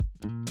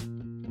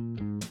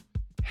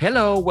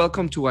Hello,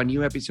 welcome to a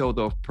new episode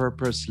of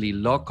Purposely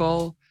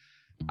Local,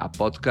 a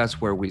podcast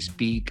where we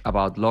speak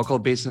about local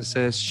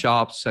businesses,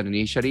 shops, and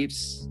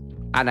initiatives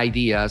and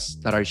ideas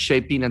that are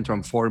shaping and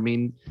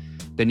transforming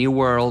the new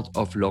world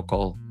of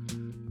local.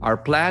 Our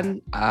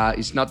plan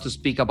is not to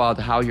speak about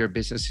how your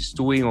business is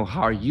doing or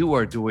how you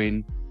are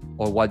doing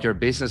or what your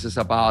business is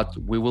about.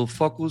 We will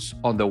focus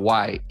on the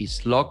why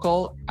is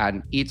local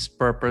and its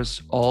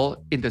purpose,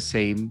 all in the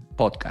same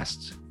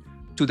podcast.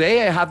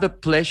 Today, I have the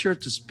pleasure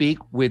to speak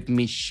with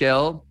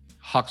Michelle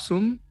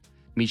Hoxum.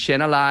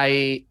 Michelle and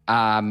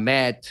I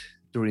met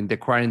during the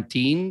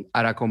quarantine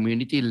at a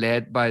community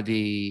led by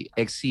the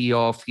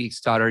ex-CEO of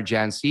Kickstarter,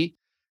 Jancy,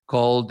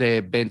 called the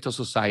Bento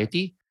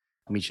Society.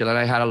 Michelle and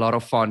I had a lot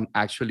of fun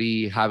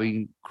actually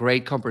having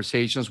great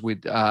conversations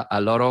with a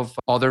lot of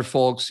other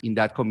folks in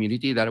that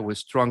community that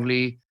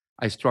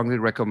I strongly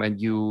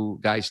recommend you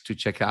guys to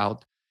check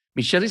out.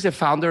 Michelle is the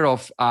founder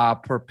of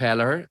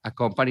Propeller, a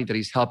company that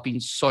is helping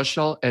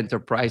social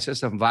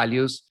enterprises and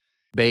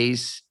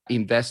values-based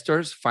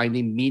investors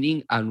finding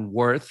meaning and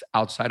worth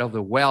outside of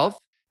the wealth.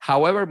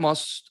 However,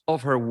 most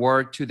of her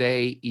work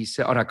today is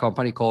on a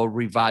company called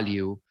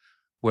Revalue,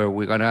 where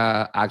we're going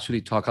to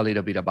actually talk a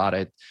little bit about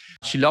it.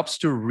 She loves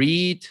to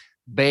read,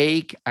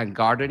 bake, and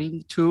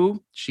gardening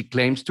too. She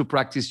claims to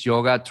practice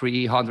yoga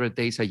 300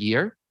 days a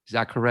year. Is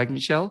that correct,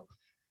 Michelle?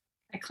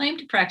 I claim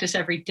to practice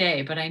every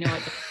day, but I know it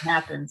doesn't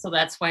happen. So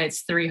that's why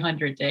it's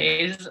 300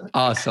 days.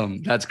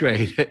 Awesome. That's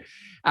great.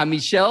 And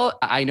Michelle,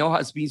 I know,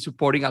 has been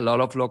supporting a lot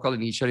of local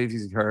initiatives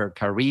in her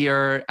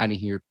career and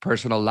in her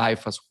personal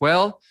life as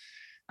well.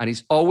 And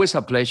it's always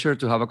a pleasure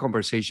to have a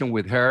conversation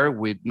with her.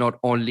 We not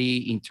only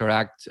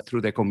interact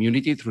through the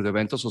community, through the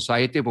Bento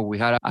Society, but we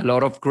had a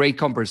lot of great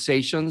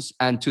conversations.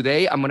 And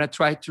today I'm going to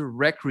try to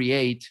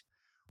recreate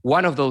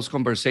one of those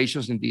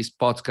conversations in this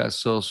podcast.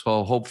 So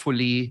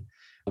hopefully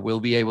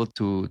we'll be able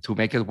to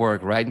make it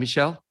work. Right,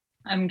 Michelle?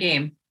 I'm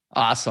game.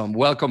 Awesome.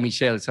 Welcome,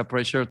 Michelle. It's a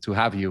pleasure to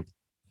have you.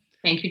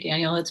 Thank you,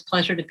 Daniel. It's a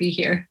pleasure to be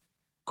here.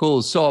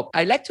 Cool. So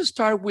I'd like to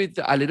start with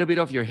a little bit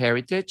of your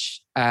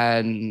heritage,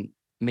 and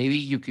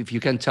maybe if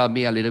you can tell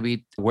me a little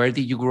bit, where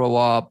did you grow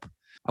up?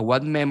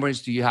 What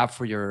memories do you have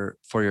for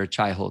your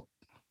childhood?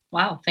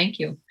 Wow. Thank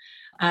you.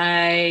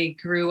 I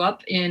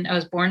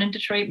was born in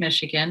Detroit,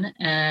 Michigan,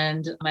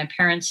 and my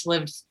parents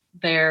lived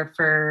there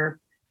for,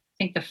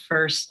 I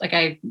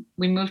think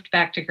we moved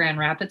back to Grand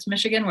Rapids,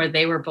 Michigan, where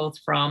they were both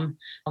from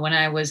when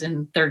I was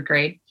in third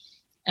grade.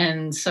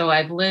 And so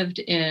I've lived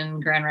in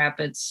Grand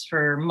Rapids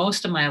for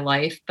most of my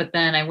life, but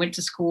then I went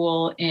to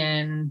school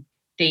in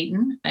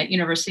Dayton at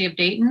University of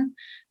Dayton,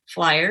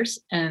 Flyers.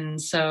 And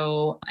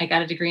so I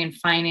got a degree in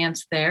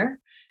finance there.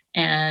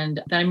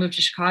 And then I moved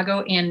to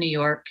Chicago and New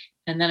York.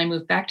 And then I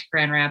moved back to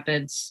Grand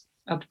Rapids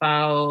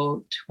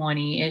about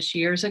 20-ish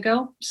years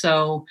ago.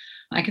 So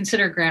I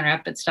consider Grand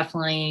Rapids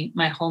definitely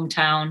my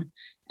hometown.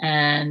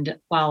 And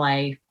while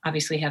I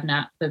obviously have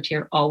not lived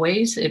here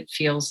always, it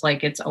feels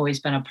like it's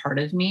always been a part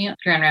of me.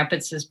 Grand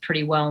Rapids is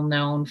pretty well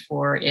known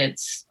for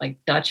its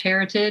Dutch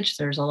heritage.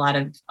 There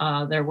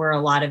were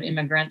a lot of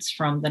immigrants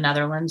from the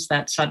Netherlands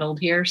that settled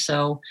here.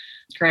 So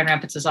Grand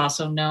Rapids is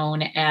also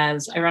known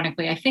as,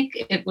 ironically, I think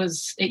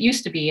it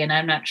used to be, and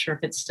I'm not sure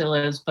if it still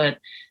is, but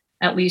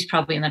at least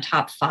probably in the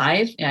top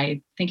 5.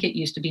 I think it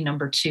used to be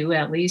number 2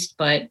 at least,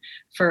 but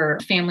for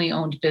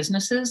family-owned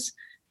businesses.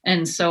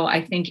 And so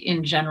I think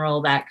in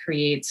general that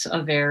creates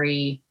a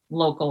very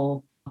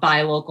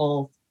buy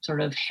local sort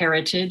of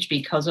heritage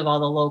because of all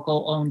the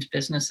local owned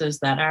businesses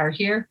that are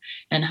here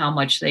and how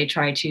much they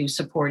try to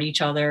support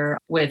each other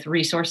with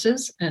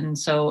resources. And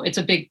so it's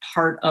a big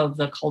part of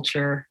the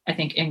culture, I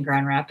think, in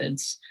Grand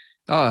Rapids.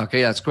 Oh,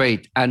 okay. That's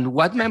great. And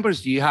what memories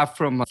do you have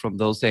from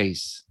those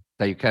days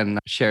that you can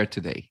share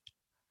today?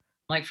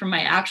 Like from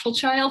my actual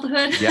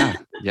childhood?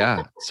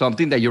 Yeah.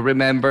 Something that you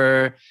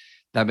remember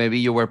that maybe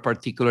you were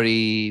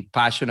particularly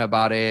passionate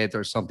about it,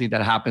 or something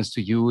that happens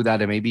to you that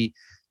maybe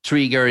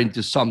trigger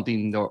into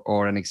something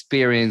or an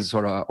experience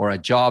or a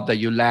job that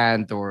you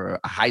land or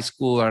a high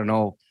school, I don't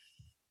know.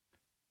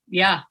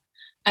 Yeah.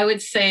 I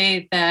would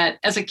say that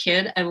as a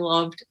kid, I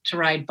loved to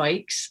ride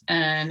bikes,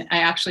 and I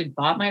actually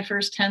bought my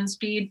first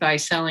 10-speed by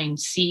selling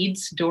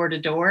seeds door to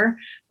door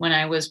when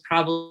I was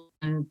probably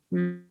in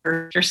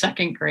first or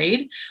second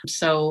grade.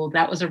 So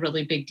that was a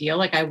really big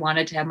deal. I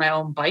wanted to have my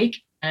own bike,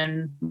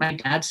 and my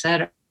dad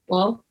said,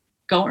 well,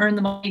 go earn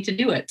the money to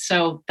do it.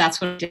 So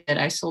that's what I did.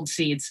 I sold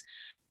seeds.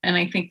 And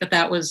I think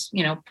that was,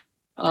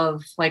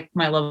 of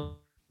my love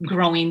of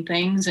growing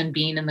things and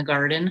being in the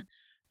garden.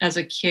 As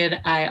a kid,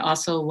 I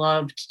also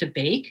loved to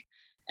bake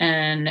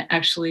and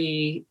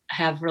actually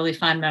have really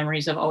fond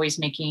memories of always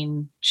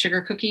making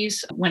sugar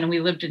cookies. When we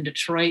lived in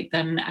Detroit,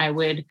 then I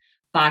would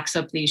box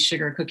up these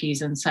sugar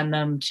cookies and send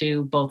them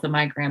to both of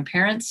my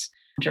grandparents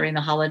during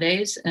the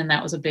holidays. And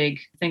that was a big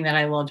thing that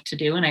I loved to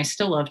do. And I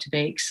still love to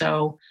bake.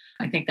 So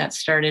I think that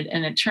started.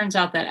 And it turns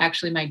out that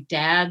actually my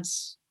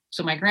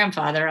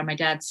grandfather on my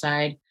dad's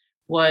side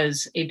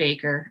was a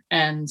baker.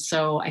 And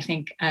so I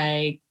think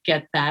I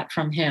get that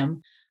from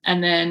him.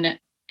 And then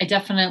I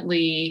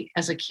definitely,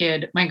 as a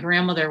kid, my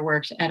grandmother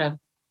worked at a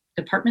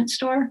department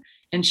store,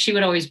 and she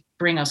would always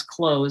bring us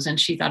clothes, and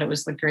she thought it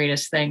was the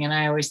greatest thing. And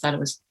I always thought it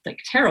was like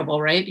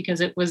terrible, right?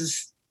 Because it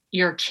was,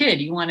 you're a kid,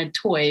 you wanted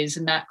toys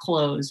and not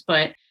clothes.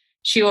 But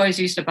she always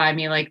used to buy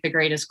me like the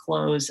greatest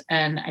clothes.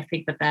 And I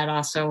think that that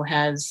also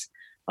has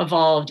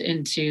evolved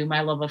into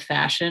my love of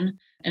fashion.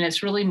 And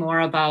it's really more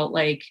about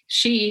like,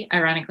 she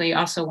ironically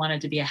also wanted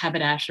to be a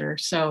haberdasher.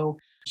 So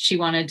she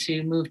wanted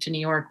to move to New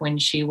York when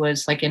she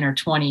was like in her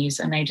 20s.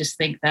 And I just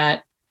think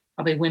that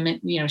probably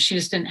women, she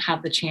just didn't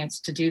have the chance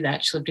to do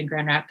that. She lived in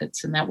Grand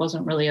Rapids and that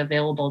wasn't really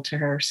available to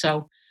her.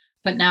 So,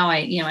 but now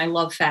I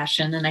love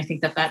fashion. And I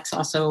think that that's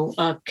also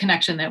a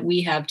connection that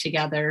we have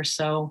together.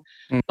 So,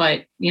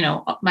 but,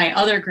 my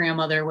other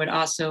grandmother would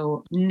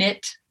also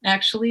knit.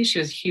 Actually, she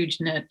was a huge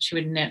knit. She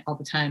would knit all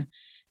the time.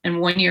 And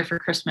one year for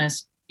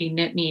Christmas, she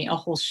knit me a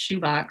whole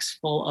shoebox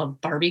full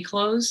of Barbie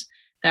clothes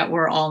that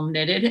were all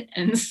knitted.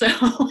 And so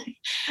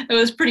it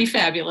was pretty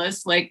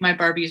fabulous. Like my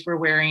Barbies were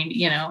wearing,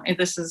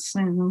 this is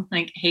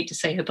like, hate to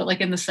say it, but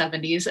like in the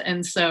 70s.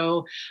 And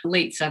so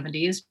late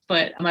 70s,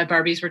 but my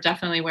Barbies were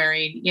definitely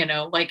wearing,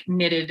 like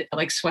knitted,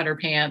 like sweater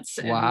pants.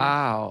 And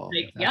Wow.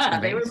 like, yeah,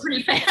 amazing. They were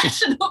pretty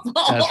fashionable.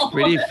 That's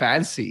pretty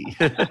fancy.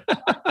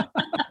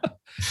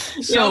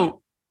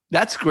 So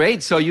that's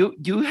great. So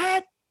you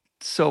had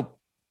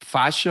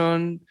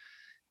fashion,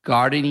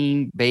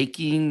 gardening,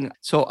 baking.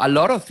 So a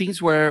lot of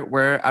things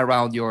were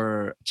around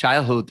your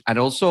childhood. And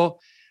also,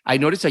 I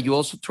noticed that you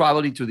also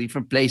traveled into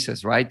different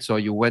places, right? So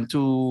you went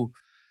to,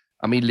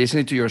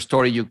 listening to your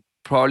story, you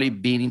probably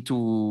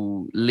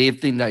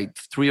lived in like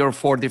 3 or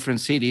 4 different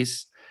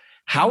cities.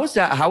 How was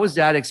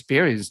that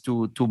experience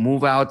to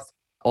move out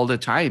all the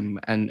time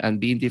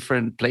and be in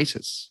different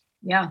places?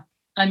 Yeah.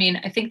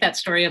 I think that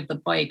story of the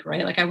bike,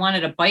 right? Like I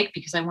wanted a bike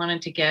because I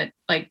wanted to get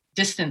like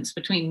distance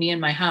between me and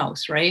my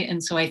house, right?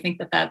 And so I think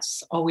that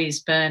that's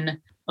always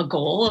been a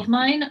goal of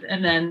mine.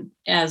 And then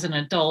as an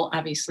adult,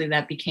 obviously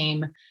that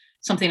became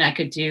something I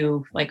could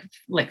do,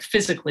 like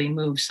physically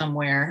move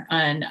somewhere.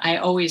 And I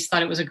always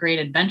thought it was a great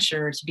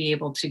adventure to be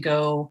able to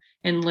go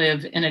and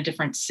live in a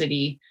different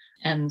city.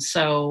 And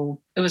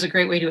so it was a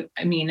great way to,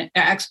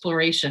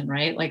 exploration,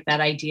 right? Like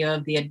that idea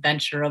of the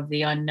adventure of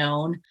the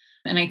unknown.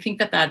 And I think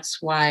that that's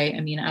why,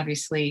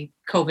 obviously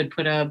COVID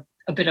put a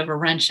bit of a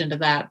wrench into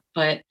that,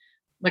 but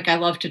like I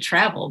love to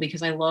travel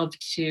because I love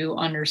to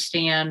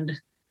understand.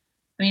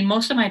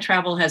 Most of my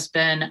travel has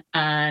been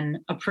on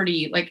a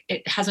pretty, like,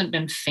 it hasn't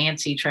been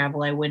fancy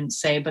travel, I wouldn't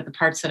say, but the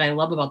parts that I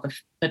love about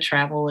the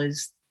travel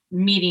is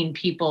meeting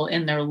people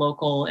in their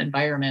local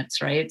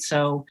environments, right?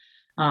 So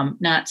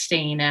not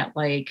staying at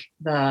like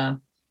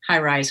the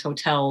high-rise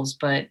hotels,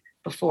 but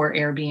before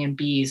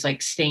Airbnbs,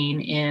 like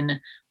staying in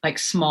like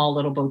small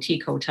little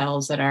boutique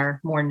hotels that are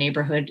more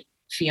neighborhood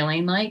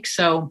feeling like.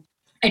 So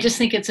I just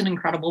think it's an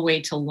incredible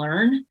way to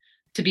learn,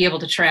 to be able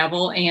to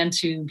travel and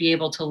to be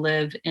able to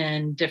live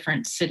in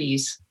different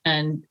cities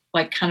and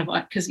like kind of,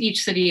 because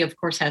each city of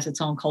course has its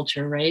own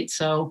culture, right?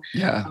 So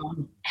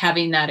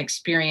having that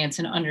experience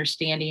and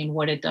understanding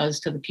what it does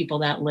to the people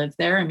that live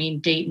there.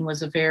 Dayton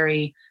was a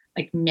very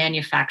like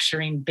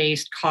manufacturing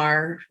based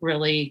car,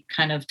 really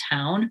kind of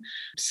town.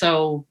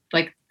 So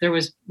like there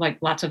was like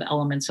lots of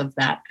elements of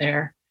that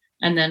there.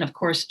 And then of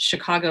course,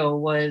 Chicago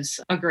was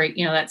a great,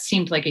 that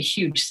seemed like a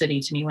huge city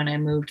to me when I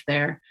moved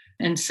there.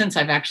 And since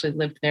I've actually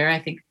lived there, I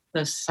think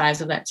the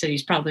size of that city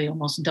is probably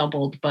almost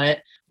doubled. But,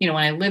 when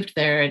I lived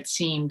there, it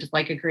seemed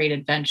like a great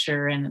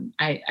adventure. And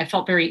I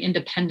felt very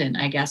independent,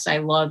 I guess. I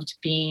loved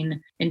being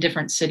in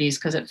different cities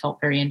because it felt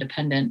very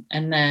independent.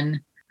 And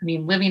then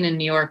living in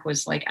New York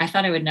was like, I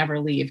thought I would never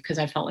leave because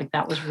I felt like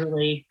that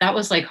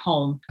was like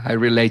home. I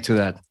relate to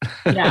that.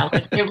 Yeah,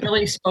 like it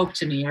really spoke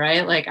to me,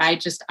 right? Like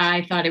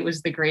I thought it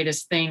was the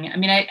greatest thing.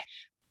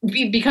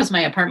 Because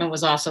my apartment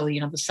was also,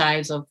 the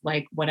size of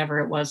like whatever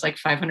it was, like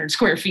 500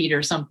 square feet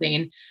or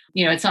something.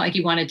 It's not like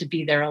you wanted to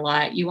be there a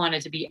lot. You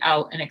wanted to be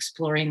out and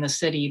exploring the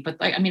city. But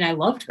like, I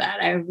loved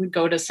that. I would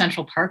go to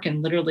Central Park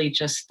and literally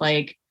just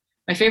like,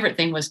 my favorite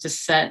thing was to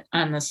sit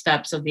on the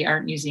steps of the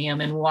art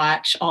museum and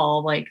watch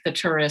all like the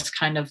tourists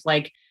kind of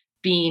like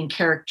being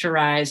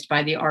characterized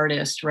by the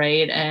artist,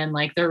 right? And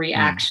like their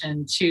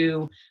reaction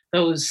to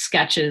those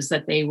sketches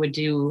that they would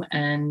do.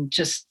 And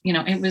just,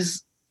 it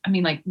was,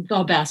 like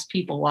the best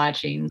people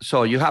watching.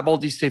 So you have all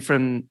these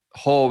different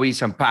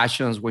hobbies and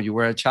passions when you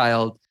were a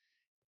child.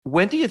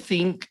 When do you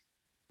think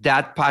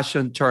that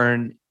passion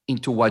turned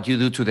into what you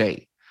do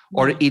today?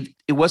 Or it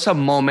was a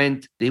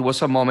moment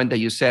that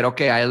you said,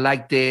 okay, I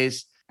like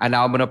this and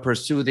now I'm going to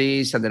pursue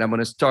this and then I'm going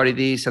to study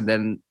this and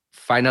then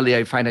finally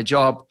I find a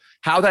job.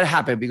 How that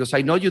happened? Because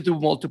I know you do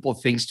multiple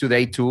things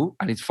today too.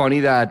 And it's funny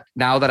that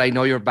now that I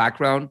know your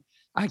background,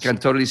 I can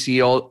totally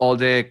see all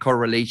the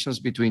correlations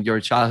between your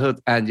childhood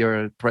and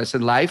your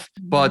present life.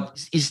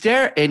 But is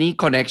there any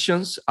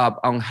connections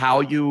on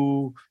how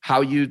you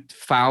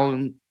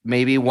found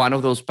maybe one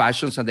of those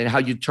passions and then how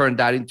you turned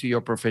that into your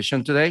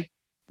profession today?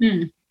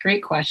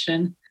 Great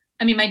question.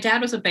 My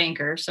dad was a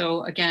banker.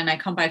 So again, I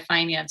come by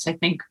finance, I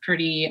think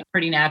pretty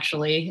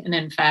naturally. And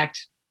in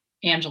fact,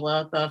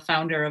 Angela, the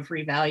founder of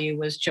Revalue,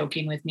 was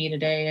joking with me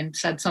today and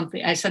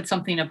I said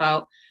something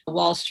about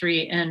Wall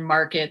Street and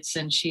markets.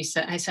 And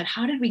I said,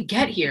 how did we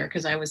get here?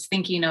 Because I was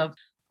thinking of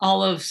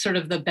all of sort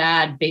of the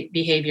bad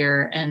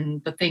behavior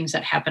and the things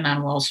that happen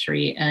on Wall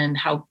Street and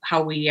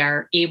how we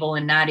are able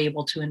and not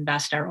able to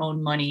invest our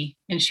own money.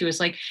 And she was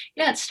like,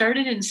 yeah, it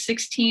started in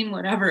 16,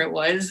 whatever it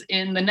was,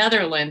 in the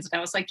Netherlands. And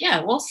I was like,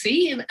 yeah, well,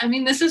 see, I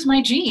mean, this is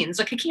my genes.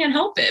 Like, I can't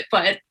help it.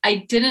 But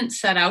I didn't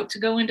set out to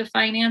go into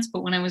finance.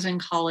 But when I was in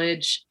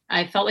college,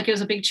 I felt like it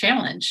was a big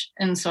challenge.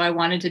 And so I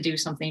wanted to do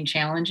something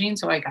challenging.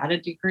 So I got a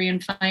degree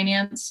in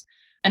finance.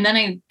 And then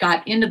I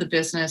got into the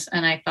business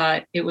and I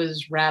thought it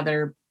was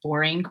rather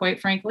boring,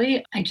 quite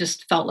frankly. I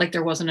just felt like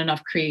there wasn't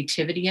enough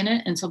creativity in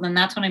it. And so then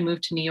that's when I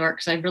moved to New York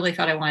because I really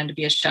thought I wanted to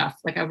be a chef.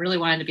 Like I really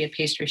wanted to be a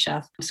pastry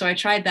chef. So I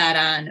tried that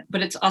on,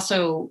 but it's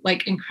also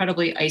like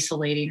incredibly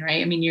isolating,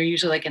 right? I mean, you're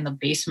usually like in the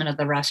basement of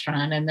the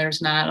restaurant and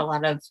there's not a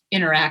lot of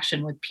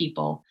interaction with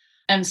people.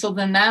 And so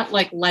then that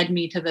like led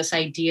me to this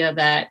idea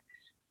that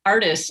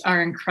artists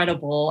are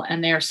incredible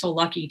and they are so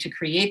lucky to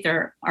create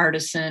their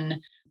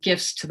artisan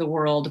gifts to the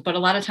world, but a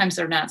lot of times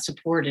they're not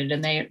supported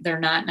and they're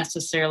not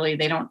necessarily,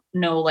 they don't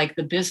know like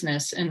the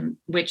business in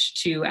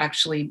which to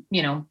actually,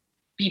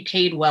 be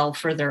paid well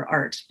for their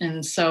art.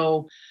 And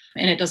so,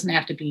 and it doesn't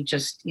have to be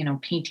just,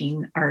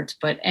 painting art,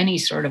 but any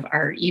sort of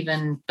art,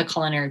 even the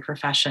culinary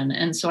profession.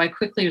 And so I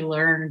quickly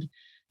learned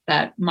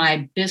that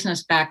my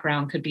business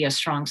background could be a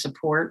strong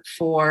support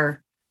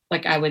for,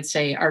 like I would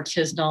say,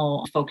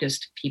 artisanal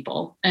focused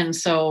people. And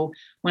so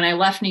when I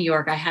left New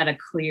York, I had a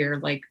clear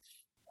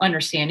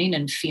understanding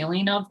and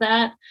feeling of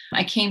that.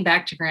 I came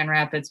back to Grand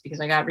Rapids because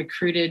I got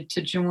recruited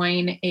to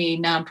join a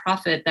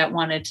nonprofit that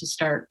wanted to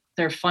start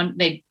their fund.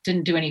 They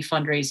didn't do any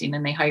fundraising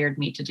and they hired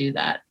me to do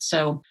that.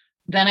 So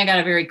then I got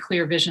a very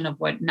clear vision of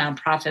what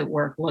nonprofit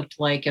work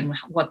looked like and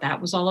what that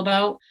was all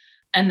about.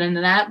 And then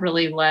that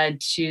really led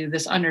to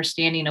this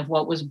understanding of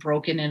what was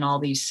broken in all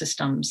these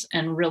systems.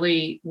 And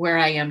really where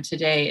I am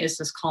today is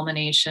this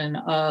culmination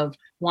of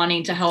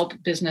wanting to help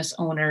business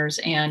owners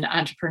and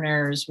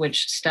entrepreneurs,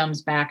 which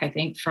stems back, I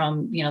think,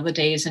 from, the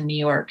days in New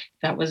York.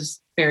 That was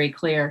very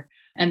clear.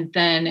 And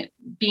then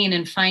being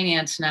in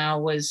finance now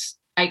was,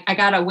 I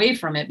got away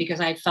from it because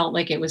I felt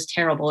like it was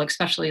terrible,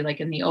 especially like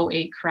in the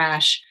 '08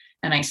 crash.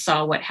 And I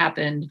saw what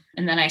happened.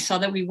 And then I saw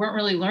that we weren't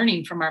really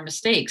learning from our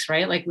mistakes,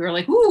 right? Like we were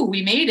like, ooh,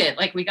 we made it.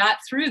 Like we got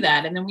through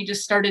that. And then we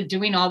just started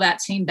doing all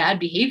that same bad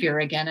behavior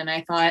again. And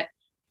I thought,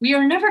 we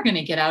are never going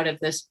to get out of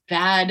this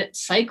bad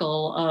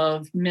cycle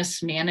of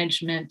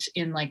mismanagement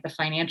in like the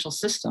financial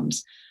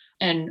systems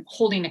and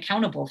holding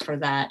accountable for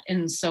that.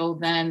 And so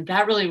then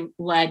that really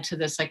led to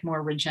this like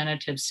more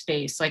regenerative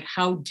space. Like,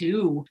 how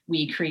do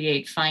we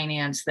create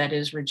finance that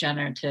is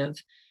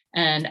regenerative?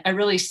 And I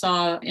really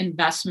saw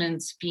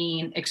investments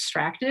being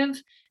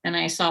extractive. And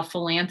I saw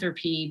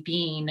philanthropy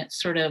being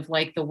sort of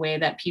like the way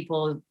that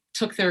people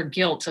took their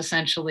guilt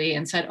essentially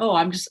and said, oh,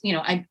 I'm just,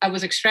 I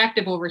was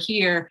extractive over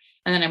here.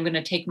 And then I'm going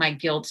to take my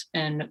guilt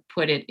and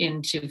put it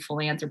into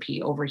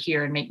philanthropy over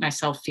here and make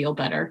myself feel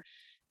better.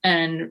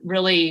 And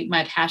really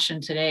my passion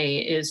today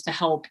is to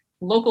help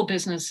local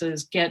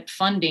businesses get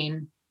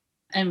funding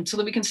and so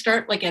that we can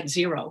start like at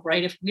zero,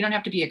 right? If we don't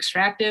have to be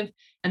extractive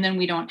and then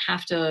we don't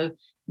have to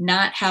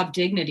not have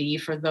dignity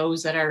for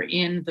those that are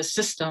in the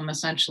system,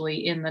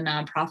 essentially in the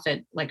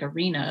nonprofit like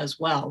arena as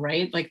well,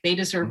 right? Like they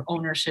deserve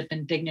ownership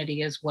and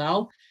dignity as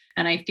well.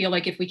 And I feel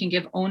like if we can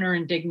give owner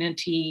and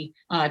dignity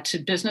to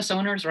business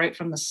owners right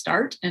from the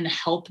start and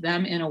help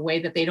them in a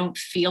way that they don't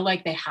feel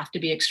like they have to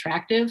be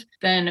extractive,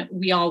 then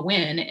we all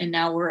win. And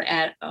now we're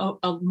at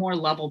a more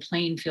level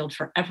playing field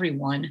for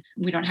everyone.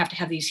 We don't have to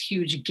have these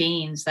huge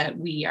gains that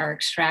we are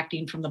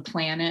extracting from the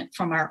planet,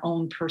 from our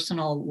own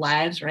personal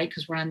lives, right?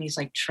 Because we're on these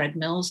like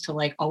treadmills to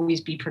like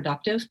always be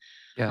productive.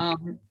 Yeah.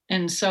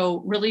 And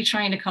so really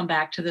trying to come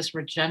back to this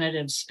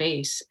regenerative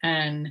space.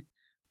 And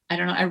I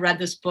don't know, I read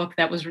this book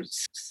that was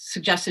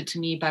suggested to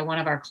me by one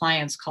of our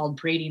clients called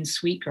Braiding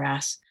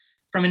Sweetgrass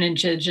from an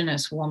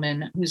indigenous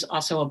woman who's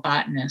also a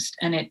botanist.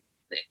 And it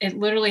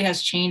literally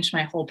has changed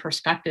my whole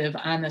perspective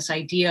on this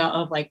idea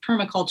of like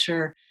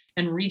permaculture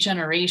and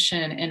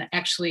regeneration and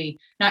actually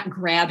not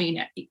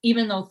grabbing,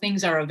 even though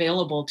things are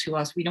available to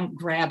us, we don't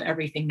grab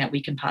everything that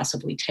we can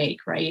possibly take,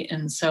 right?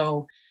 And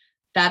so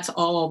that's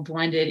all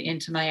blended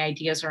into my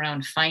ideas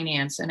around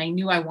finance. And I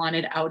knew I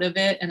wanted out of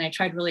it. And I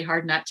tried really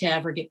hard not to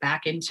ever get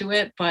back into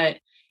it. But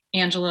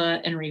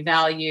Angela and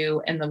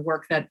Revalue and the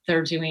work that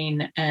they're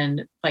doing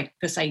and like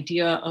this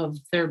idea of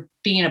there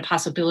being a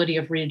possibility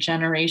of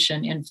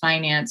regeneration in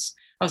finance,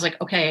 I was like,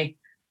 okay,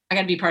 I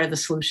got to be part of the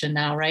solution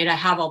now, right? I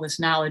have all this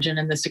knowledge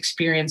and this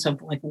experience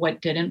of like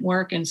what didn't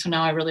work. And so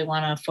now I really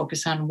want to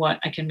focus on what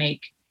I can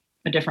make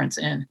a difference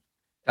in.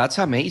 That's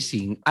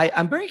amazing.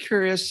 I'm very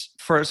curious,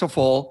 first of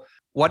all,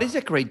 what is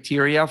the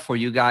criteria for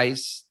you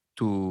guys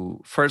to,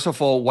 first of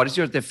all, what is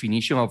your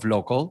definition of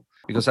local?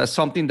 Because that's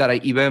something that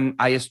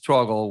I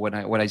struggle when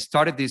I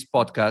started this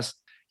podcast.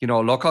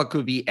 Local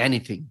could be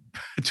anything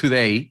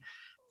today.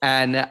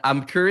 And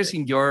I'm curious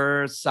in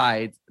your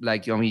side,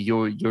 like,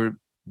 you're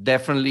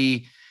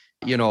definitely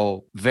in a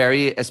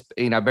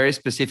very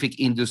specific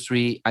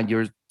industry, and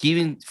you're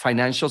giving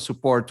financial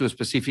support to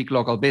specific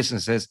local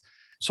businesses.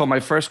 So my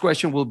first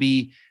question will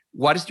be,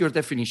 what is your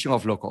definition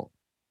of local?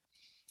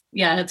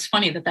 Yeah, it's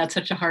funny that that's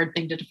such a hard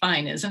thing to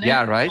define, isn't it?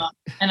 Yeah, right.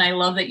 And I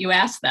love that you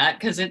asked that,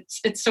 because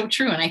it's so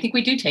true. And I think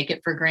we do take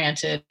it for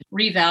granted.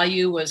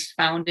 Revalue was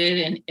founded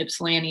in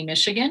Ypsilanti,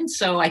 Michigan.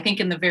 So I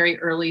think in the very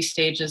early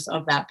stages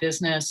of that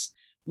business,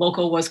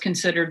 local was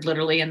considered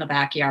literally in the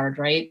backyard,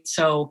 right?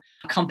 So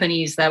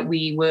companies that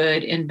we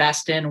would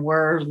invest in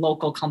were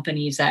local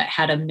companies that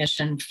had a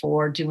mission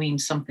for doing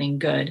something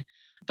good.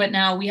 But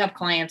now we have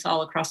clients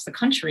all across the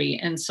country.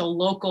 And so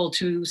local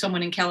to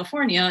someone in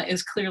California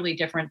is clearly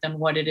different than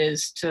what it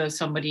is to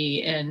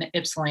somebody in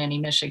Ypsilanti,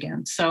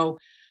 Michigan. So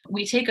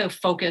we take a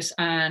focus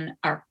on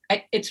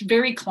it's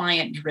very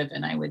client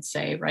driven, I would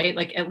say, right?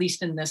 Like at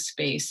least in this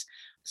space.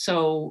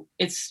 So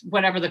it's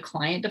whatever the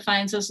client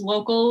defines as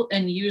local.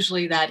 And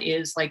usually that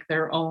is like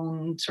their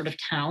own sort of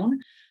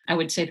town. I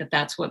would say that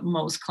that's what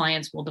most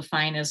clients will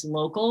define as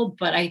local,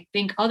 but I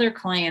think other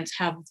clients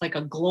have like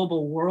a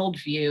global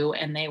worldview,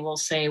 and they will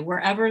say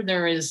wherever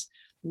there is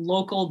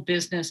local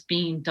business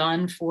being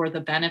done for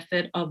the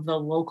benefit of the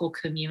local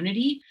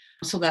community,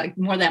 so that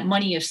more that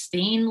money is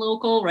staying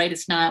local, right?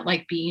 It's not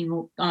like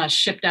being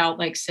shipped out,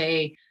 like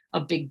say a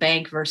big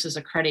bank versus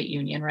a credit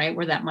union, right?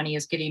 Where that money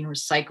is getting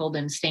recycled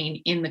and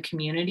staying in the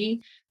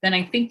community. Then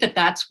I think that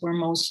that's where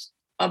most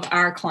of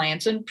our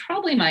clients, and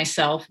probably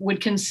myself,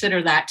 would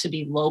consider that to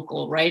be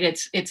local, right?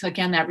 It's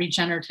again, that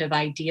regenerative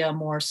idea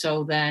more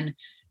so than,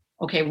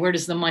 okay, where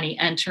does the money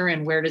enter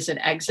and where does it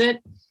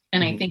exit?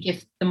 And I think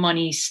if the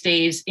money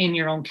stays in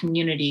your own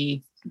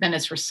community, then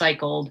it's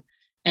recycled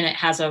and it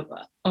has a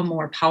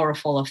more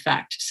powerful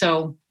effect.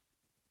 So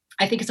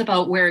I think it's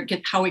about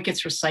how it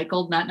gets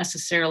recycled, not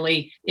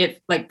necessarily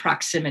like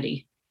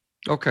proximity.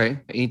 Okay,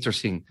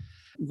 interesting.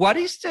 What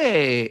is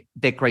the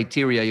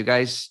criteria you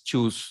guys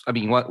choose? I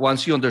mean,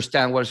 once you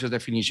understand what's your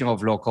definition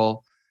of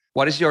local,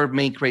 what is your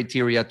main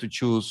criteria to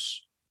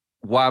choose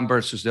one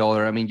versus the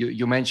other? I mean,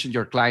 you mentioned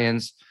your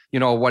clients,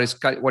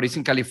 what is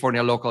in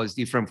California local is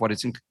different. What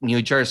is in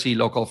New Jersey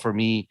local for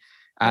me,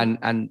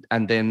 and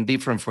then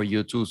different for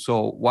you too.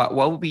 So what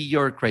would be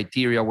your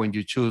criteria when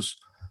you choose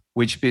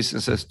which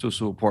businesses to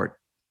support?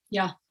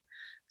 Yeah.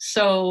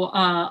 So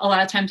a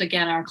lot of times,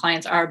 again, our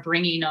clients are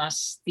bringing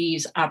us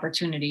these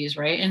opportunities,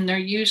 right? And they're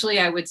usually,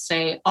 I would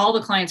say, all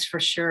the clients for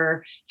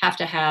sure have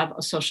to have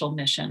a social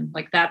mission.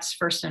 Like that's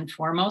first and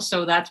foremost.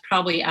 So that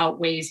probably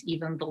outweighs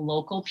even the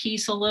local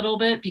piece a little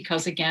bit,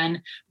 because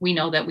again, we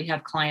know that we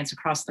have clients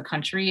across the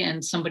country,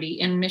 and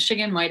somebody in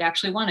Michigan might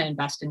actually want to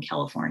invest in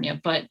California.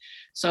 But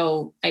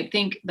so I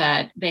think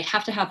that they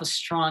have to have a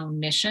strong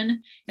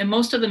mission. And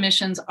most of the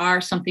missions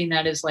are something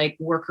that is like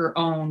worker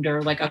owned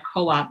or like a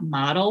co-op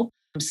model.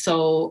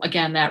 So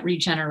again, that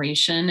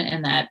regeneration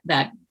and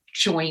that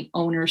joint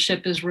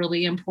ownership is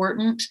really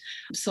important.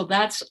 So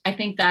I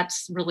think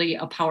that's really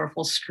a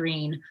powerful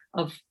screen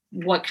of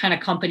what kind of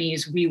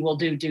companies we will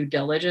do due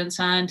diligence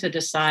on to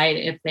decide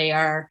if they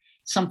are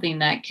something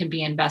that can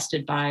be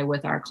invested by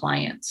with our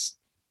clients.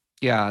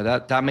 Yeah,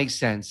 that makes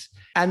sense.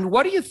 And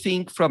what do you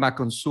think from a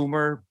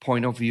consumer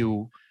point of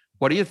view?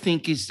 What do you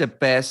think is the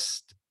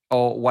best,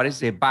 or what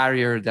is the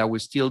barrier that we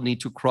still need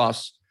to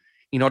cross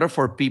in order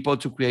for people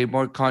to create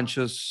more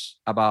conscious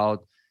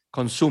about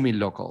consuming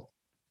local?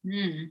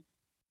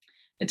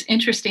 It's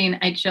interesting.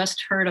 I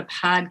just heard a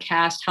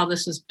podcast, how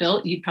this was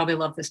built. You'd probably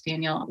love this,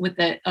 Daniel, with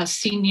a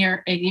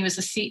senior, and he is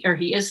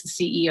the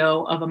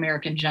CEO of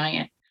American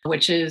Giant,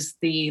 which is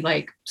the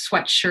like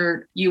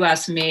sweatshirt,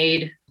 US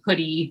made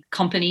hoodie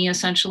company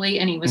essentially.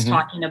 And he was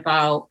talking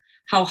about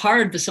how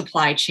hard the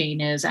supply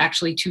chain is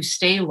actually to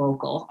stay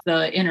local.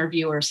 The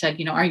interviewer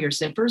said, are your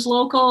zippers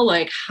local?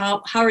 Like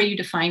how are you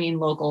defining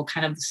local?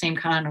 Kind of the same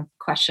kind of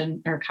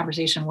question or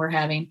conversation we're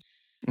having.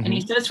 And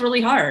he said, it's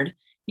really hard.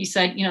 He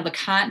said, the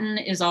cotton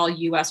is all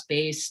US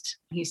based.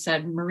 He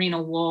said,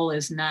 merino wool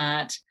is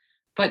not.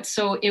 But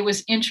so it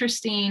was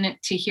interesting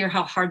to hear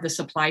how hard the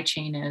supply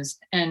chain is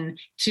and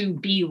to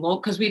be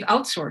local, because we've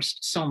outsourced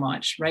so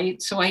much, right?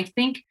 So I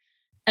think,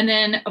 and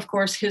then of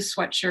course his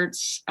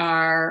sweatshirts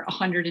are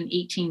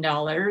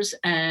 $118,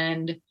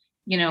 and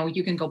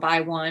you can go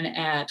buy one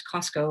at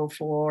Costco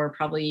for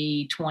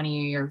probably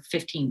 $20 or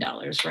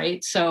 $15,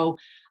 right? So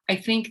I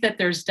think that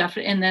there's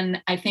definitely, and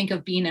then I think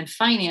of being in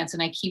finance,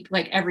 and I keep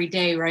like every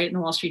day, right, in the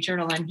Wall Street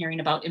Journal, I'm hearing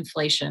about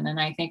inflation, and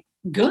I think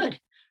good,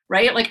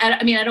 right? Like,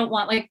 I mean, I don't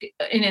want like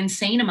an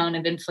insane amount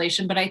of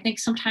inflation, but I think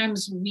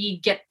sometimes we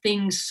get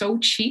things so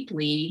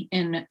cheaply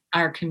in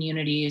our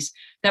communities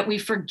that we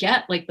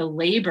forget like the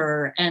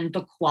labor and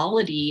the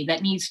quality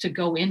that needs to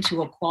go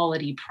into a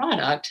quality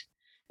product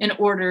in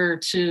order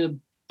to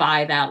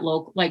buy that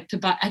local, like to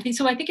buy, I think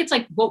it's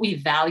like what we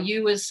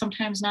value is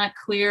sometimes not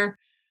clear.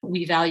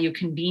 We value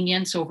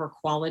convenience over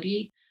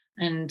quality.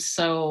 And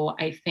so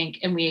I think,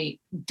 and we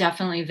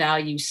definitely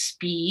value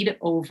speed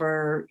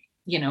over,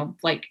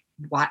 like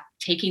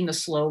taking the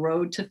slow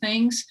road to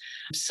things.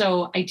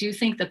 So I do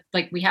think that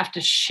like we have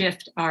to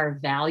shift our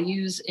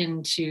values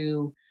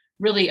into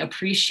really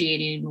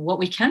appreciating what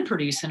we can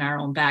produce in our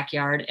own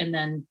backyard and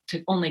then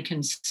to only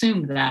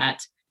consume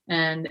that.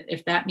 And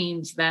if that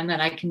means then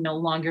that I can no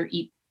longer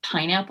eat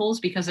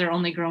pineapples because they're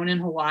only grown in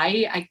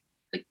Hawaii,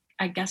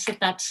 I guess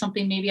that's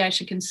something maybe I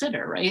should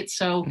consider, right?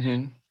 So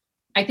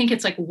I think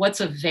it's like what's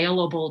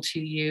available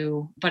to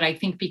you. But I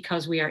think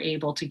because we are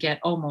able to get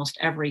almost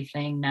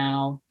everything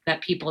now,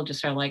 that people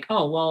just are like,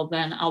 oh, well,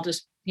 then I'll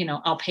just,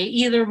 I'll pay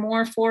either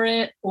more for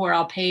it or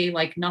I'll pay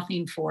like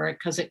nothing for it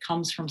because it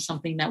comes from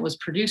something that was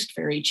produced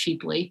very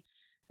cheaply.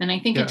 And I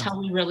think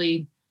until we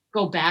really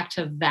go back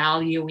to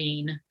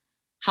valuing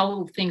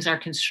how things are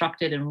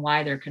constructed and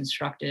why they're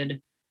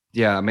constructed.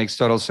 Yeah, makes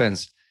total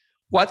sense.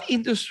 What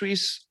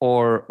industries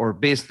or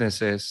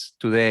businesses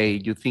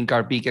today you think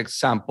are big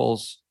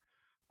examples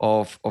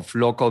of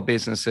local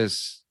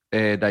businesses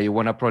that you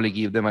want to probably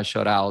give them a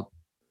shout out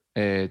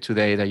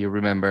today that you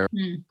remember?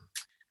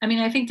 I mean,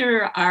 I think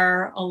there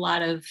are a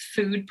lot of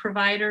food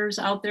providers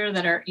out there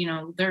that are,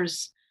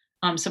 there's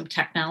some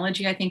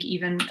technology, I think,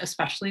 even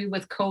especially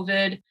with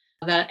COVID,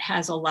 that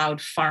has allowed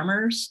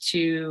farmers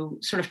to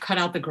sort of cut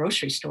out the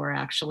grocery store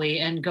actually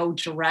and go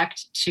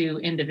direct to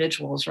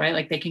individuals, right?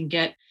 Like they can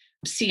get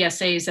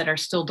CSAs that are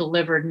still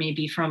delivered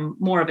maybe from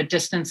more of a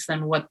distance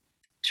than what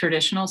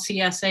traditional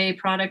CSA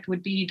product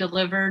would be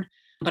delivered.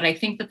 But I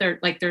think that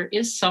there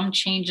is some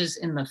changes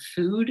in the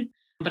food,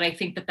 but I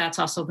think that that's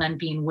also then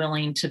being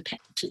willing to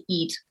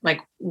eat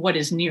like what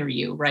is near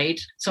you,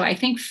 right? So I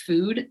think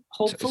food,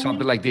 hopefully.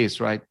 Something like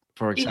this, right?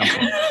 For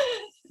example,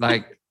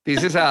 like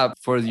this is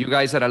for you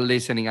guys that are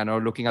listening and are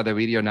looking at the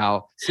video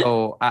now.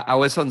 So I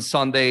was on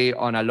Sunday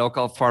on a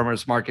local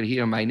farmer's market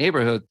here in my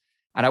neighborhood.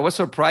 And I was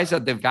surprised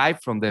that the guy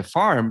from the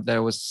farm that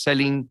was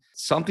selling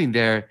something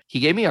there, he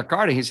gave me a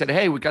card and he said,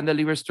 hey, we can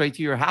deliver straight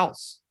to your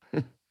house.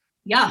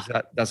 Yeah.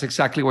 That's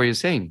exactly what you're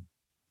saying.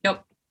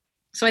 Yep.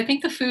 So I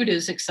think the food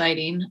is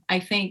exciting. I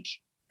think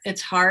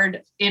it's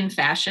hard in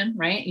fashion,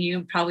 right?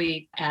 You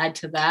probably add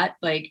to that.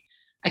 Like,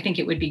 I think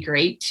it would be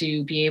great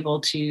to be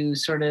able to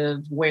sort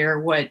of wear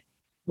what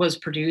was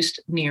produced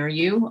near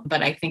you.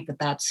 But I think that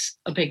that's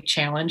a big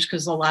challenge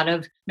because a lot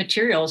of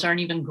materials aren't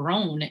even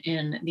grown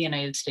in the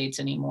United States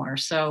anymore.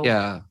 So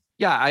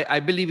I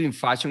believe in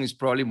fashion is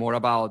probably more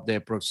about the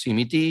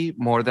proximity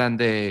more than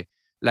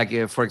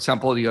for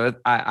example,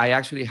 I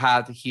actually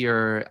had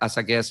here as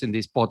a guest in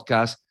this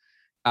podcast,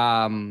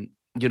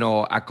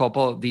 a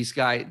couple,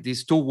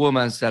 these two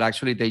women that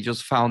actually they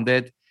just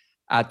founded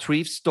a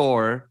thrift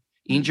store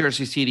in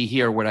Jersey City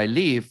here where I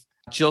live,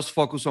 just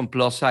focus on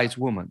plus size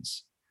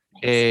women's.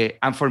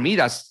 And for me,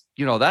 that's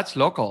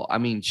local. I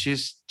mean,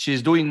 she's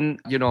doing,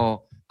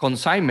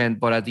 consignment,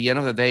 but at the end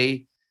of the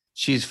day,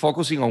 she's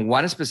focusing on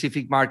one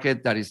specific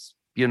market that is,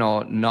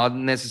 not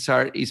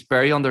necessarily, is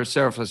very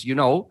underserved, as you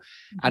know,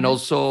 and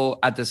also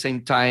at the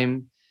same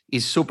time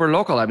is super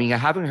local. I mean, I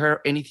haven't heard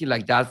anything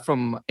like that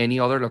from any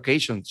other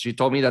location. She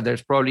told me that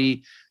there's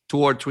probably 2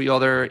 or 3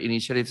 other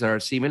initiatives that are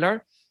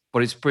similar,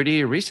 but it's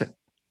pretty recent.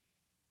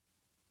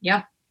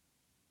 Yeah.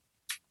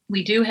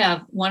 We do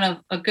have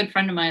a good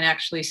friend of mine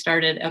actually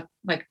started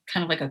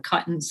kind of like a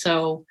cut and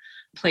sew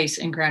place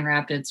in Grand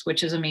Rapids,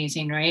 which is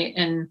amazing, right?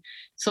 And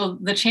so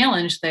the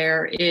challenge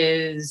there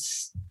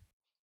is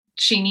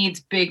she needs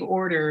big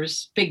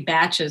orders, big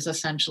batches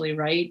essentially,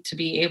 right? To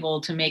be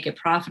able to make it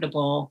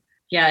profitable.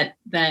 Yet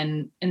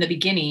then in the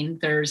beginning,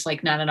 there's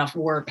like not enough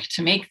work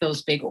to make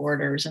those big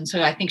orders. And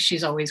so I think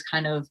she's always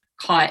kind of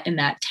caught in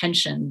that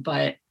tension.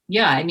 But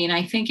yeah, I mean,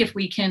 I think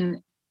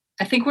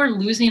I think we're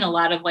losing a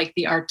lot of like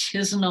the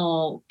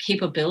artisanal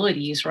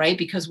capabilities, right?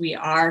 Because we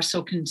are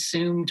so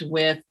consumed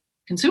with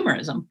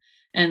consumerism.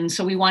 And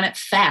so we want it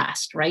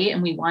fast, right?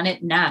 And we want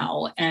it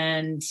now.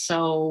 And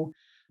so,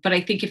 but I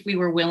think if we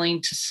were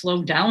willing to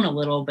slow down a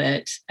little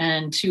bit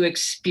and to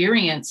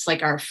experience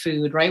like our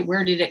food, right?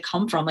 Where did it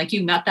come from? Like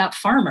you met that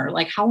farmer,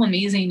 like how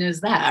amazing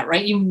is that,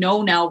 right? You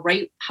know now,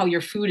 right, how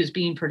your food is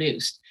being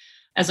produced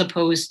as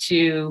opposed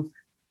to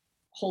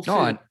whole food,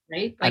 right?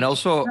 Like, and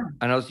also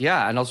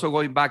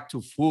going back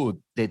to food,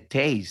 the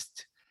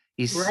taste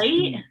is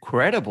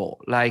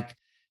incredible. Like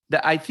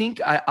I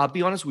think I'll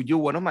be honest with you,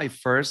 one of my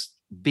first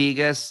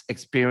biggest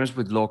experience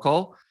with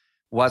local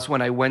was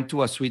when I went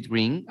to a Sweet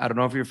Ring. I don't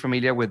know if you're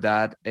familiar with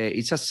that.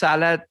 It's a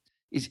salad.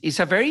 It's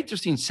a very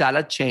interesting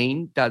salad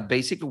chain that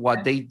basically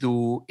what they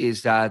do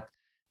is that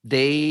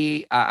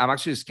I'm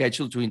actually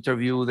scheduled to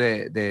interview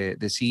the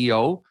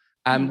CEO.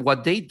 And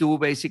what they do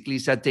basically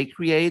is that they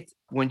create,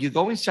 when you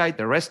go inside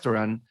the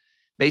restaurant,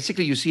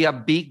 basically you see a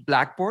big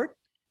blackboard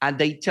and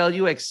they tell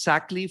you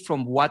exactly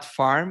from what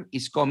farm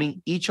is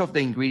coming each of the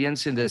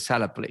ingredients in the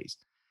salad place.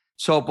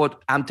 So,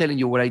 but I'm telling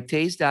you, when I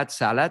taste that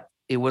salad,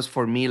 it was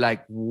for me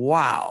like,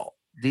 wow,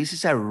 this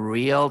is a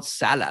real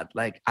salad.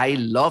 Like I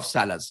love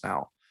salads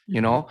now,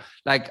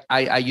 like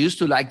I used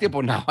to like them,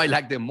 but now I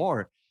like them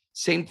more.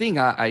 Same thing.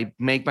 I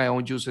make my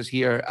own juices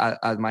here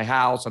at my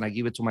house and I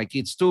give it to my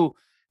kids too.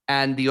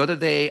 And the other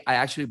day, I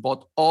actually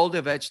bought all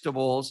the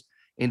vegetables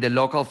in the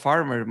local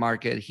farmer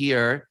market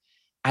here.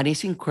 And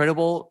it's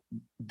incredible,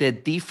 the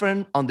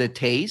different on the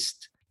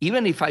taste.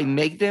 Even if I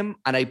make them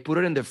and I put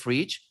it in the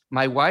fridge,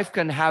 my wife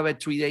can have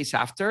it 3 days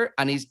after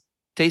and it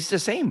tastes the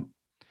same.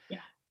 Yeah.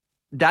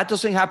 That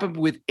doesn't happen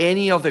with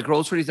any of the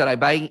groceries that I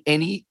buy in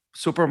any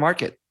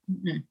supermarket.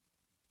 Mm-hmm.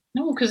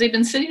 No, because they've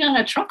been sitting on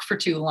a truck for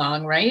too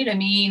long, right? I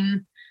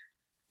mean,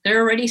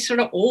 they're already sort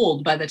of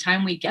old by the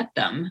time we get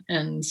them.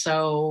 And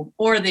so,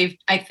 or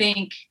I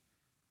think,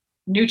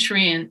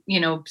 nutrient,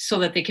 so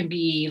that they can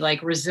be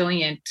like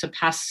resilient to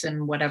pests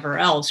and whatever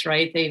else,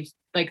 right?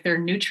 Their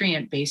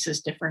nutrient base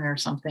is different or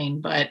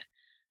something. But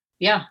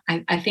yeah,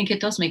 I think it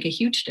does make a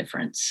huge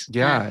difference.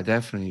 Yeah,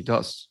 definitely. It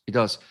does. It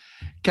does.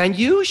 Can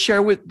you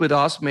share with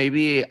us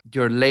maybe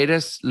your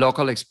latest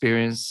local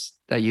experience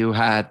that you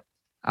had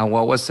and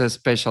what was so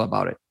special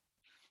about it?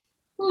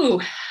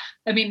 Ooh,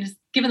 I mean,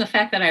 given the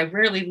fact that I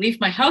rarely leave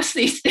my house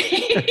these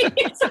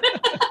days,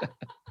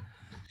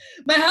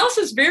 my house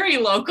is very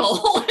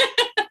local.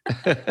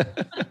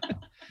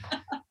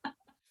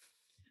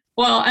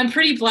 Well, I'm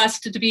pretty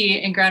blessed to be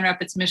in Grand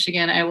Rapids,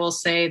 Michigan. I will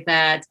say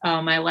that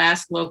my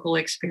last local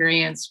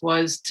experience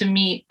was to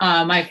meet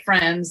my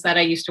friends that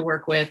I used to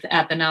work with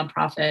at the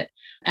nonprofit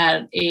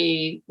at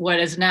what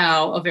is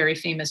now a very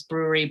famous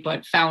brewery,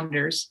 but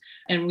Founders.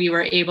 And we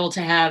were able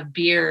to have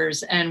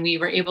beers, and we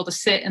were able to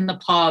sit in the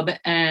pub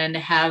and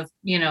have,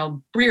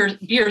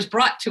 beers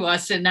brought to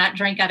us and not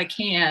drink out of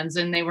cans,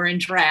 and they were in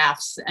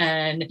drafts.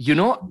 And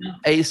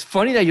it's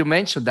funny that you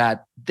mentioned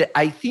that.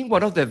 I think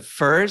one of the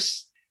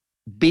first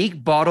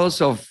big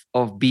bottles of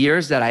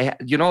beers that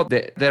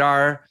there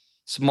are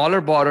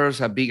smaller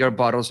bottles and bigger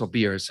bottles of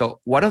beer. So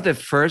one of the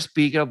first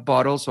bigger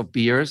bottles of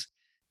beers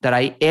that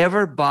I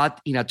ever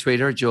bought in a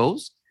Trader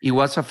Joe's, it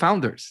was a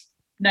Founders.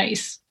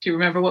 Nice. Do you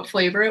remember what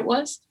flavor it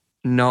was?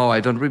 No,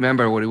 I don't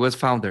remember what it was.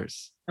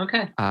 Founders.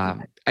 Okay. I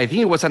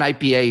think it was an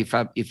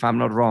IPA, if I'm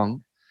not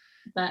wrong.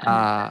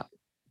 They're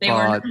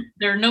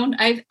known.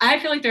 I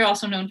feel like they're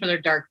also known for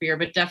their dark beer,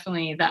 but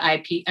definitely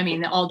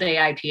the all day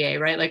IPA,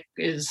 right? Like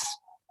really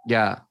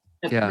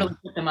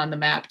put them on the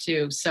map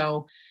too.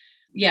 So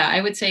yeah,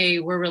 I would say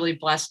we're really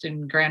blessed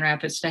in Grand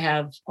Rapids to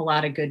have a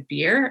lot of good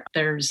beer.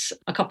 There's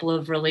a couple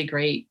of really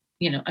great,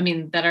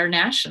 that are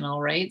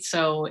national, right?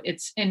 So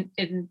it's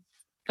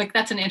like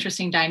that's an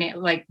interesting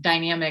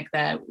dynamic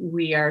that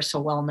we are so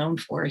well known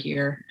for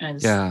here.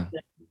 And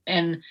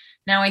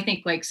now I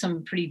think like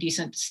some pretty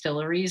decent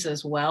distilleries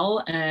as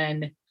well.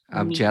 And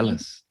I'm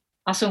jealous.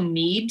 Also,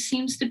 mead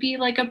seems to be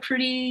like a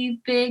pretty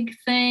big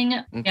thing.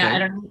 Okay. Yeah, I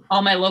don't know.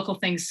 All my local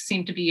things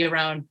seem to be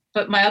around.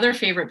 But my other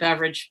favorite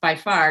beverage by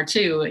far,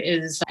 too,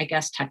 is, I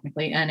guess,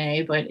 technically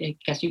NA, but I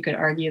guess you could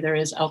argue there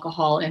is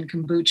alcohol in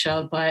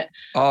kombucha. But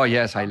oh,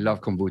 yes, I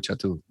love kombucha,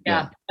 too.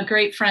 Yeah, a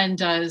great friend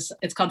does.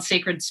 It's called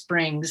Sacred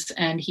Springs,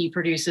 and he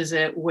produces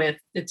it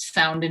it's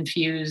sound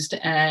infused,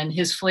 and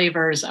his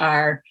flavors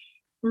are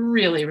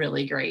really,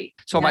 really great.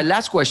 So my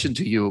last question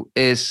to you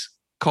is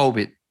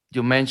COVID.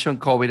 You mentioned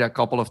COVID a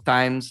couple of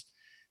times,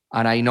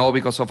 and I know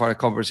because of our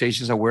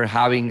conversations that we're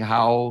having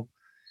how,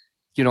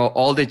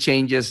 all the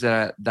changes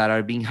that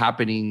are being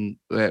happening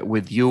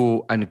with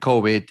you and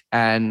COVID.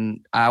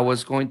 And I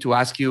was going to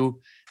ask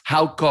you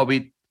how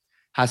COVID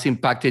has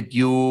impacted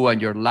you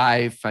and your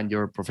life and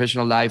your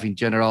professional life in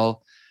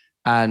general.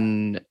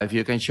 And if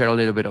you can share a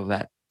little bit of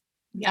that.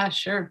 Yeah,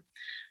 sure.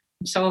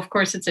 So, of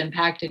course, it's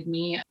impacted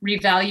me.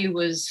 Revalue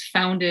was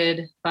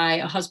founded by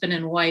a husband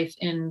and wife,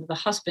 and the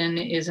husband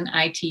is an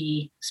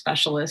IT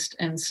specialist.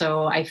 And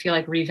so I feel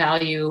like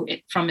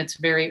Revalue, from its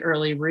very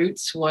early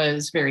roots,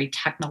 was very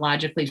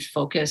technologically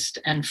focused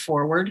and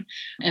forward.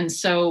 And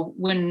so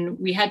when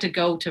we had to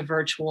go to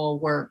virtual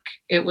work,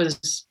 it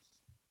was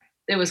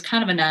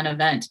kind of a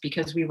non-event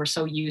because we were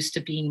so used to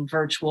being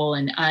virtual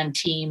and on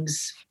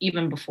Teams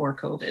even before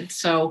COVID.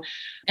 So,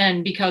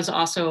 and because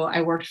also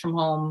I worked from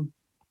home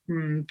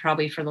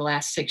probably for the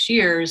last 6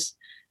 years,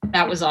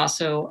 that was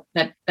also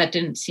that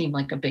didn't seem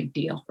like a big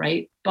deal,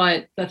 right?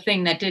 But the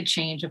thing that did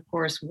change, of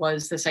course,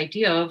 was this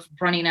idea of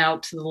running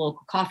out to the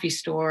local coffee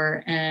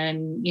store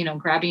and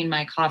grabbing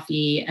my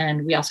coffee.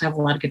 And we also have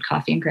a lot of good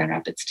coffee in Grand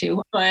Rapids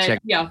too. But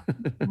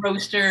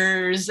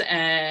Roasters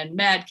and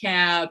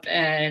Madcap,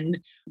 and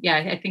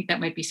I think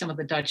that might be some of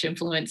the Dutch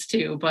influence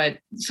too. But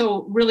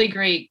so really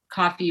great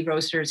coffee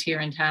roasters here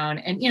in town,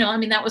 and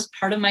that was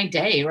part of my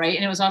day, right?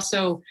 And it was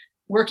also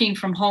working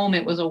from home,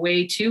 it was a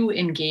way to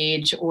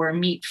engage or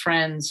meet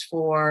friends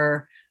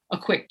for a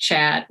quick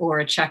chat or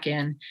a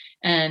check-in,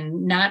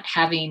 and not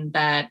having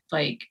that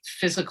like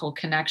physical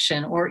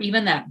connection or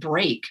even that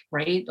break,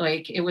 right?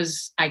 Like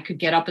I could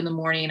get up in the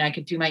morning, I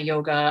could do my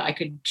yoga, I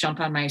could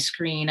jump on my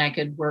screen, I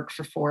could work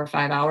for 4 or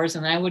 5 hours,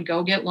 and then I would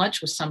go get lunch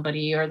with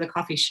somebody or the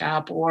coffee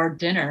shop or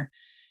dinner.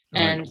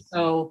 Right. And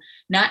so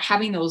not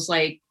having those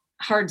like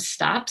hard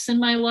stops in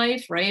my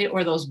life, right?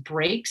 Or those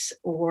breaks,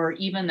 or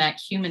even that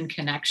human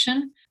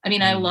connection. I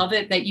mean, I love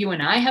it that you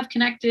and I have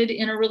connected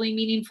in a really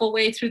meaningful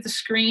way through the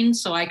screen,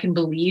 so I can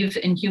believe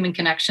in human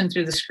connection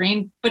through the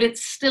screen, but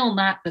it's still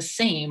not the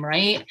same,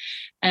 right?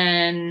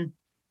 And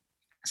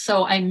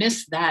so I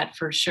miss that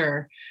for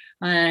sure.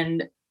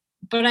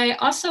 But I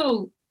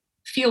also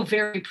feel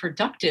very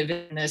productive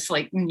in this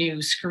like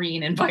new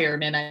screen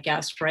environment, I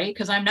guess, right?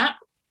 Because I'm not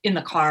in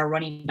the car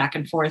running back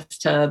and forth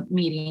to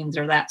meetings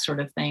or that sort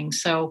of thing.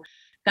 So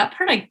that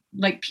part, I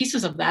like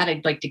pieces of that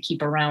I'd like to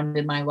keep around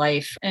in my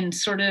life, and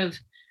sort of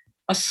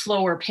a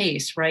slower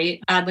pace,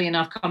 right? Oddly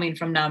enough, coming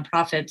from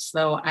nonprofits,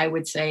 though, I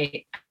would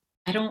say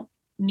I don't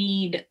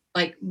need,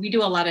 like, we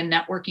do a lot of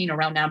networking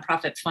around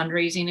nonprofit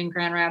fundraising in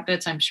Grand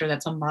Rapids. I'm sure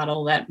that's a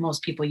model that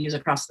most people use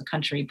across the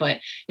country, but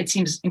it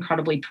seems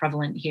incredibly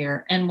prevalent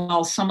here. And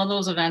while some of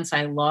those events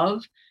I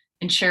love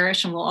and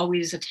cherish and will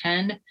always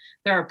attend,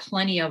 there are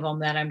plenty of them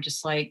that I'm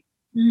just like,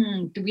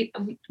 we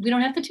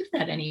don't have to do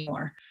that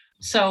anymore.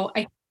 So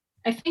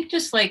I think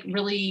just like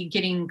really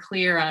getting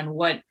clear on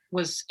what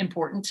was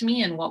important to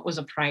me and what was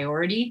a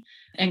priority.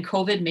 And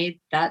COVID made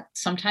that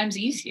sometimes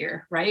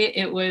easier, right?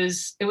 It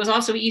was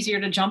also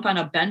easier to jump on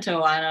a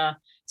bento on a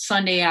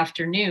Sunday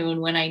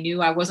afternoon when I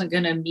knew I wasn't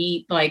going to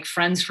meet like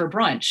friends for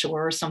brunch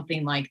or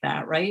something like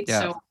that, right? Yeah.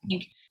 So I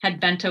think had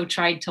bento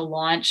tried to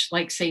launch,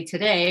 like say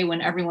today,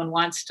 when everyone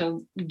wants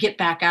to get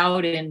back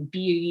out and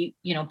be,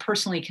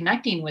 personally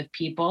connecting with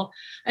people,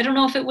 I don't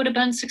know if it would have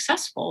been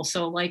successful.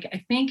 So like,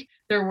 I think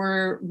there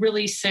were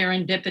really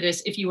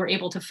serendipitous if you were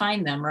able to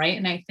find them, right?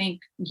 And I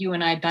think you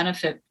and I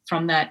benefit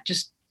from that,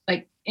 just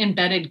like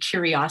embedded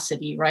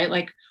curiosity, right?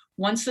 Like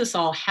once this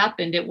all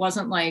happened, it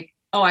wasn't like,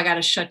 oh, I got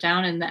to shut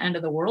down and the end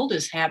of the world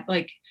is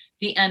like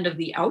the end of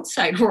the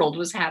outside world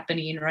was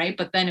happening, right?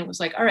 But then it was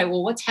like, all right,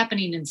 well, what's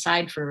happening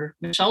inside for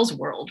Michelle's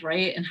world,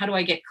 right? And how do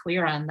I get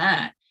clear on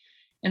that?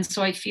 And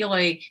so I feel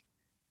like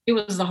it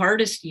was the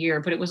hardest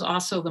year, but it was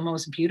also the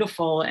most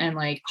beautiful and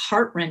like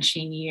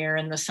heart-wrenching year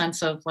in the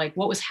sense of like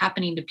what was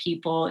happening to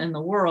people in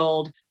the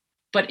world.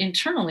 But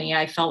internally,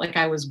 I felt like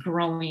I was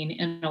growing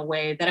in a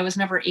way that I was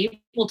never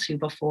able to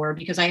before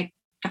because I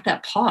got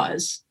that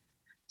pause.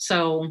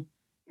 So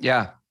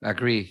yeah,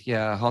 agree.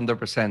 Yeah,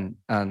 100%.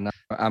 And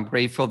I'm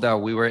grateful that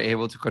we were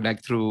able to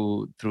connect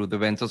through the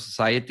Bento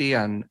Society,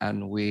 and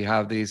we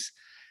have this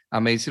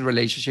amazing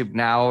relationship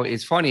now.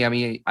 It's funny. I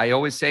mean, I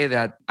always say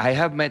that I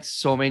have met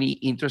so many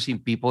interesting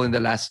people in the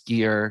last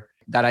year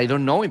that I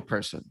don't know in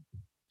person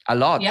a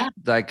lot. yeah.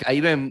 Like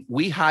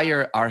we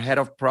hire our head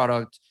of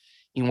product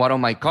in one of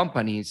my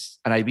companies,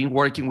 and I've been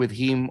working with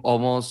him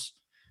almost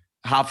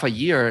half a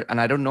year, and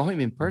I don't know him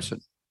in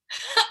person.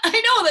 I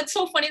know, that's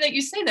so funny that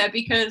you say that,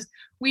 because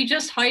we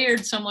just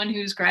hired someone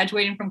who's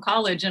graduating from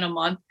college in a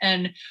month,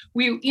 and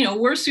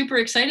we're super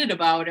excited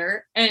about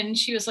her. And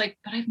she was like,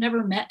 but I've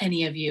never met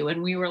any of you.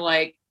 And we were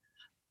like,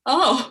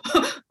 oh,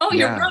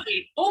 you're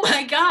right. Oh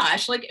my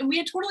gosh. Like, and we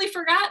had totally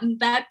forgotten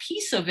that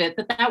piece of it,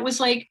 that was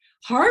like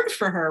hard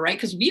for her, right?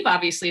 Because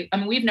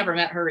we've never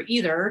met her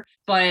either,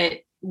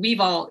 but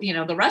we've all,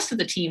 the rest of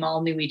the team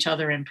all knew each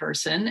other in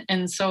person.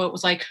 And so it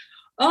was like,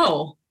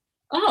 oh,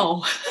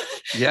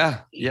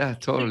 yeah,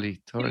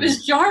 totally. It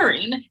was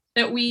jarring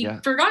that we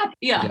forgot.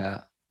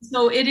 Yeah.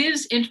 So it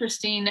is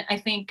interesting. I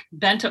think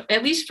Bento,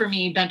 at least for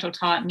me, Bento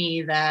taught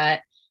me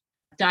that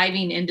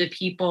diving into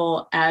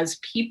people as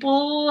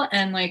people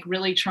and like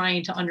really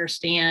trying to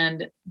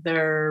understand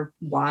their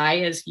why,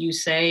 as you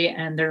say,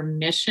 and their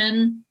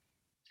mission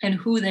and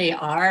who they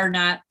are.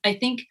 I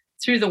think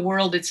through the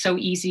world, it's so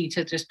easy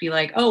to just be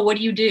like, oh, what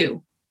do you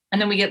do? And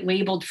then we get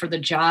labeled for the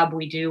job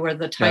we do or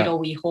the title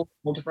we hold,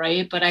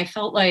 right? But I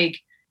felt like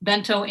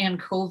Bento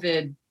and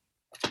COVID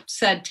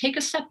said, take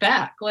a step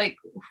back. Like,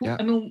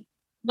 I mean,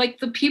 like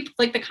the people,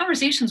 like the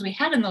conversations we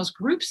had in those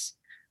groups.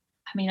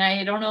 I mean,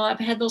 I don't know, I've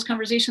had those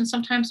conversations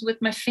sometimes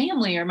with my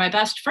family or my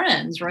best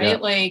friends, right? Yeah.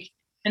 Like,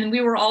 and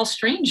we were all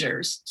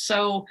strangers.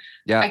 So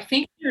I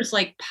think there's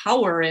like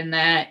power in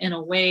that in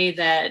a way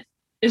that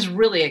is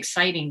really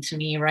exciting to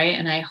me, right?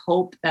 And I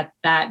hope that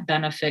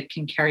benefit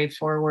can carry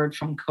forward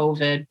from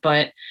COVID,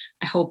 but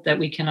I hope that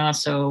we can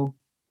also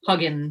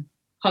hug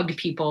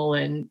people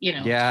and,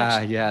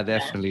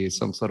 definitely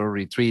some sort of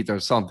retreat or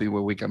something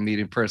where we can meet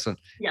in person.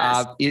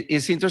 Yes.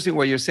 It's interesting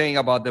what you're saying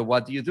about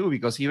what do you do,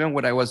 because even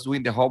when I was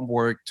doing the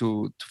homework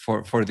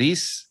for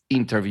this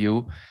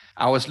interview,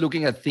 I was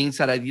looking at things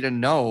that I didn't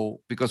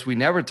know, because we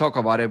never talk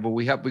about it, but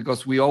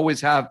because we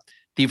always have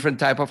different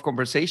type of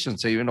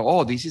conversations.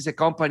 So, this is a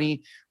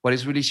company, what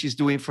is really she's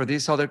doing for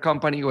this other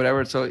company,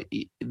 whatever. So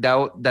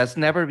that's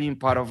never been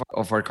part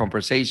of our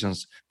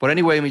conversations. But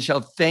anyway,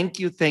 Michelle, thank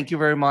you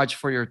very much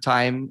for your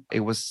time. It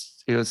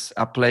was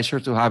a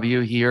pleasure to have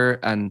you here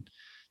and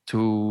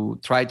to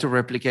try to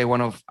replicate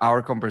one of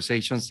our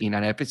conversations in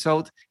an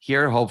episode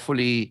here.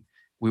 Hopefully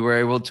we were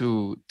able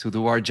to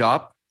do our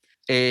job.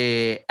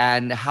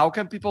 And how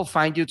can people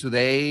find you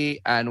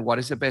today, and what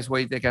is the best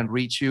way they can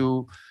reach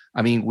you?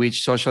 I mean,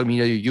 which social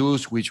media you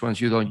use, which ones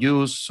you don't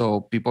use,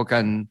 so people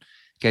can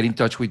get in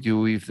touch with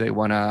you if they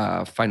want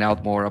to find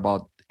out more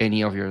about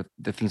any of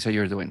the things that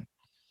you're doing.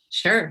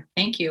 Sure.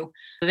 Thank you.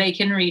 They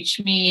can reach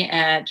me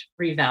at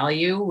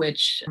Revalue,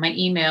 which my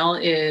email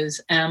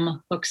is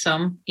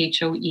mhoexum,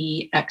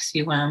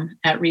 HOEXUM,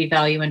 at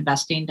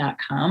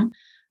revalueinvesting.com.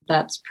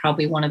 That's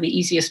probably one of the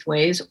easiest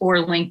ways, or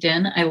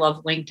LinkedIn. I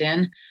love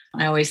LinkedIn.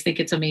 I always think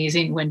it's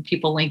amazing when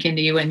people link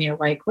into you and you're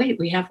like, wait,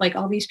 we have like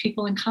all these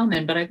people in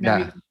common, but I've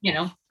never,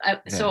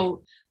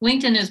 so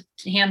LinkedIn is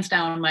hands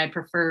down my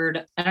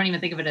preferred. I don't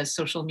even think of it as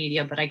social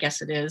media, but I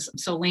guess it is.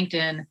 So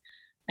LinkedIn,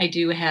 I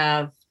do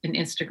have an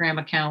Instagram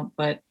account,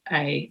 but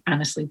I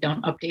honestly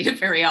don't update it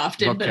very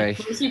often. Okay. But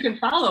of course you can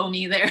follow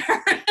me there.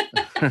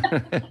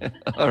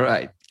 All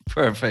right.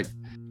 Perfect.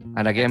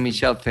 And again,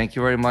 Michelle, thank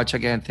you very much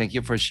again. Thank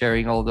you for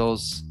sharing all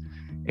those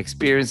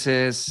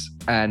experiences.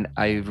 And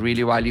I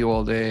really value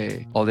all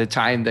the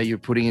time that you're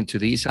putting into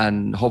this.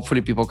 And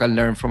hopefully people can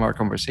learn from our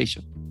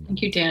conversation.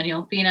 Thank you,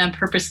 Daniel. Being on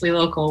Purposely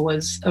Local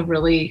was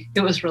really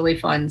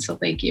fun. So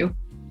thank you.